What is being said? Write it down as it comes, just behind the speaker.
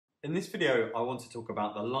In this video, I want to talk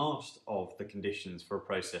about the last of the conditions for a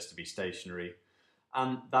process to be stationary,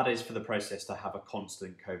 and that is for the process to have a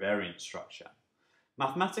constant covariance structure.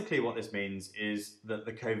 Mathematically, what this means is that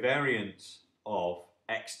the covariance of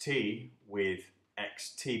xt with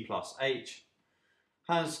xt plus h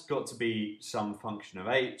has got to be some function of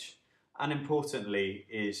h, and importantly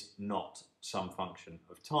is not some function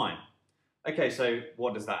of time. Okay, so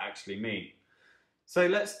what does that actually mean? So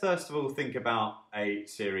let's first of all think about a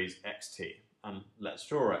series xt, and let's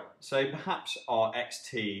draw it. So perhaps our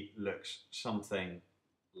xt looks something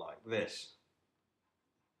like this.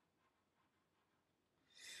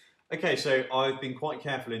 Okay, so I've been quite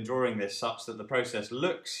careful in drawing this such that the process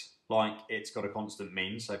looks like it's got a constant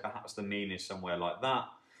mean, so perhaps the mean is somewhere like that.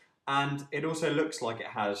 And it also looks like it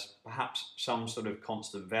has perhaps some sort of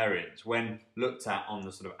constant variance when looked at on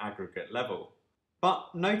the sort of aggregate level.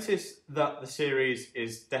 But notice that the series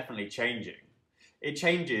is definitely changing. It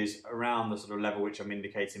changes around the sort of level which I'm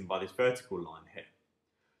indicating by this vertical line here.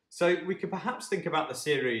 So we could perhaps think about the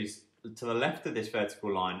series to the left of this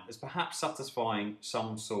vertical line as perhaps satisfying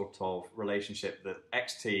some sort of relationship that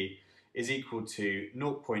xt is equal to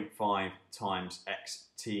 0.5 times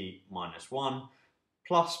xt minus 1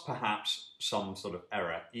 plus perhaps some sort of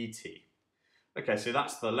error et. Okay, so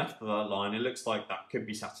that's the left of that line. It looks like that could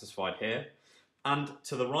be satisfied here. And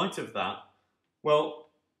to the right of that, well,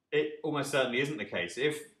 it almost certainly isn't the case.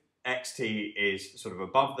 If xt is sort of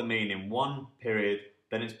above the mean in one period,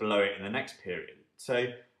 then it's below it in the next period. So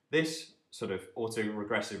this sort of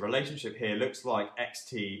autoregressive relationship here looks like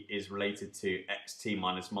xt is related to xt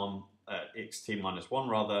minus 1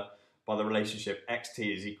 rather, by the relationship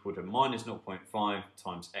xt is equal to minus 0.5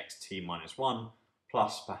 times xt minus 1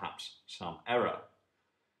 plus perhaps some error.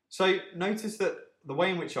 So notice that the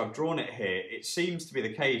way in which I've drawn it here, it seems to be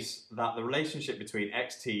the case that the relationship between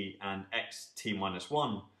xt and xt minus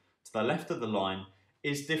 1 to the left of the line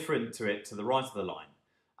is different to it to the right of the line.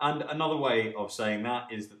 And another way of saying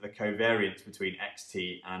that is that the covariance between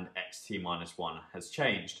xt and xt minus 1 has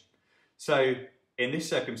changed. So in this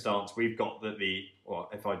circumstance, we've got that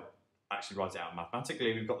well, if I actually write it out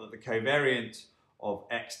mathematically, we've got that the covariance of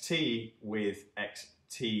xt with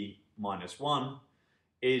xt minus 1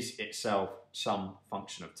 is itself some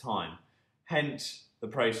function of time. Hence, the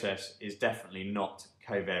process is definitely not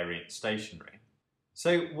covariant stationary.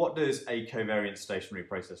 So what does a covariant stationary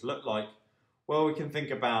process look like? Well, we can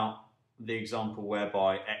think about the example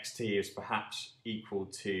whereby xt is perhaps equal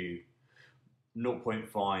to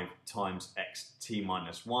 0.5 times xt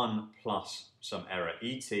minus 1 plus some error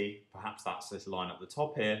et. Perhaps that's this line at the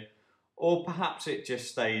top here. Or perhaps it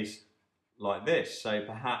just stays like this. So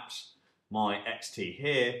perhaps my xt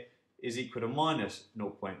here is equal to minus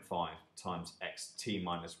 0.5 times xt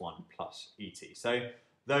minus 1 plus et. So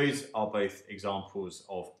those are both examples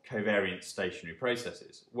of covariant stationary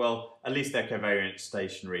processes. Well, at least they're covariant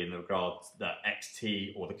stationary in the regard that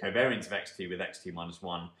xt, or the covariance of xt with xt minus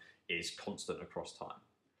 1, is constant across time.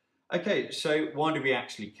 Okay, so why do we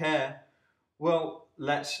actually care? Well,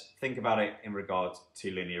 let's think about it in regard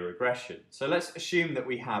to linear regression. So let's assume that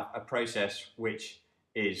we have a process which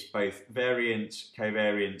is both variance,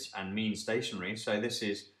 covariance, and mean stationary. So this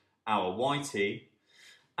is our yt.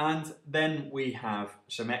 And then we have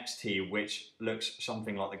some xt which looks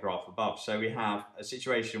something like the graph above. So we have a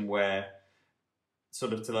situation where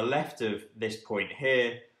sort of to the left of this point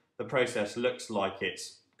here, the process looks like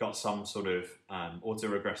it's got some sort of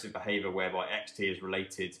autoregressive behavior whereby xt is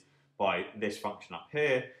related by this function up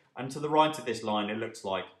here. And to the right of this line, it looks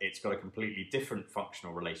like it's got a completely different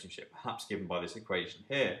functional relationship, perhaps given by this equation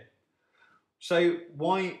here. So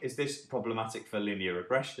why is this problematic for linear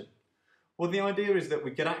regression? Well, the idea is that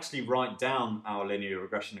we could actually write down our linear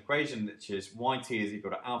regression equation, which is yt is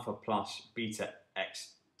equal to alpha plus beta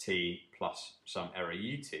xt plus some error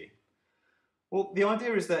ut. Well, the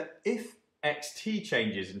idea is that if xt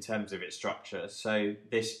changes in terms of its structure, so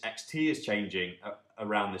this xt is changing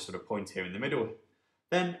around this sort of point here in the middle,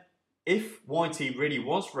 then if yt really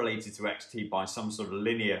was related to xt by some sort of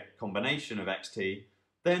linear combination of xt,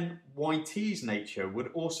 then yt's nature would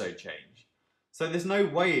also change. So there's no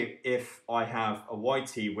way if I have a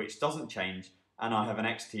yt which doesn't change and I have an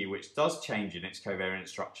xt which does change in its covariance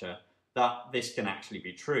structure, that this can actually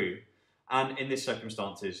be true. And in this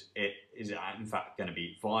circumstances, it is in fact going to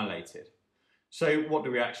be violated. So what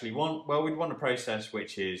do we actually want? Well, we'd want a process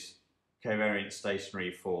which is covariant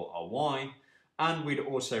stationary for our y, and we'd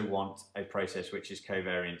also want a process which is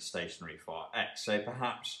covariant stationary for our x. So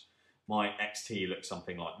perhaps my xt looks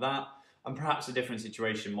something like that. And perhaps a different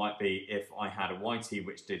situation might be if I had a yt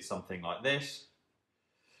which did something like this,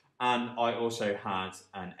 And I also had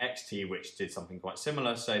an xt which did something quite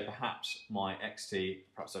similar, so perhaps my xt,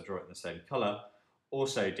 perhaps I'll draw it in the same colour,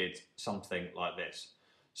 also did something like this.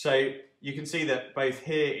 So you can see that both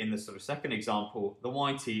here in the sort of second example, the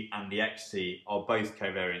yt and the xt are both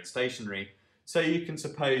covariant stationary, so you can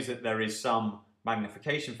suppose that there is some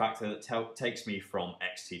magnification factor that takes me from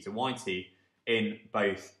xt to yt in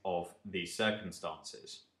both of these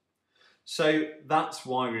circumstances. So that's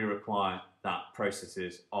why we require that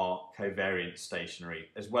processes are covariant stationary,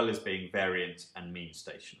 as well as being variant and mean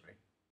stationary.